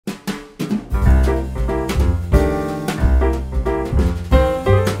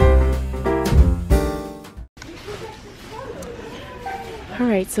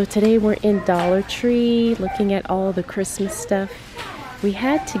Alright, so today we're in Dollar Tree looking at all the Christmas stuff. We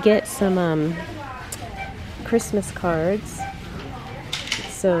had to get some Christmas cards,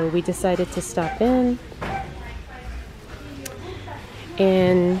 so we decided to stop in.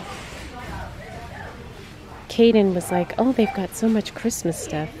 And Caden was like, oh, they've got so much Christmas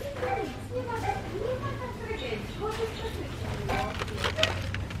stuff.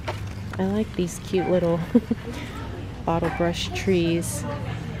 I like these cute little bottle brush trees.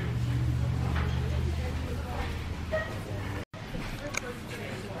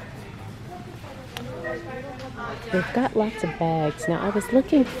 They've got lots of bags. Now I was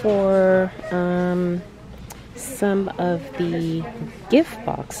looking for some of the gift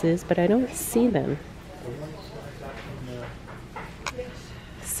boxes, but I don't see them.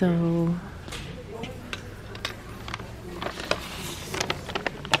 So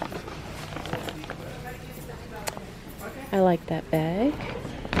I like that bag.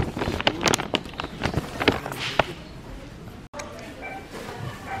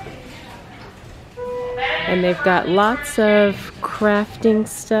 And they've got lots of crafting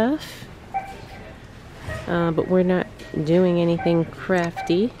stuff, but we're not doing anything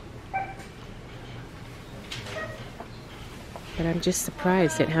crafty. But I'm just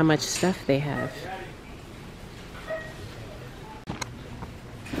surprised at how much stuff they have.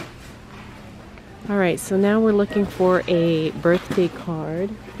 Alright, so now we're looking for a birthday card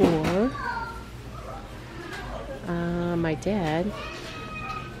for my dad.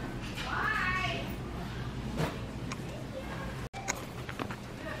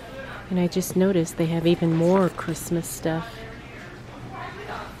 And I just noticed they have even more Christmas stuff.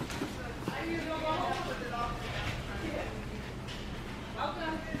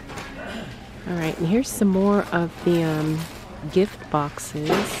 Alright, and here's some more of the gift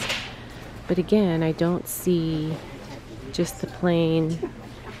boxes. But again, I don't see just the plain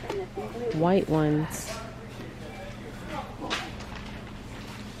white ones.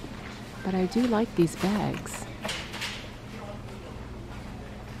 But I do like these bags.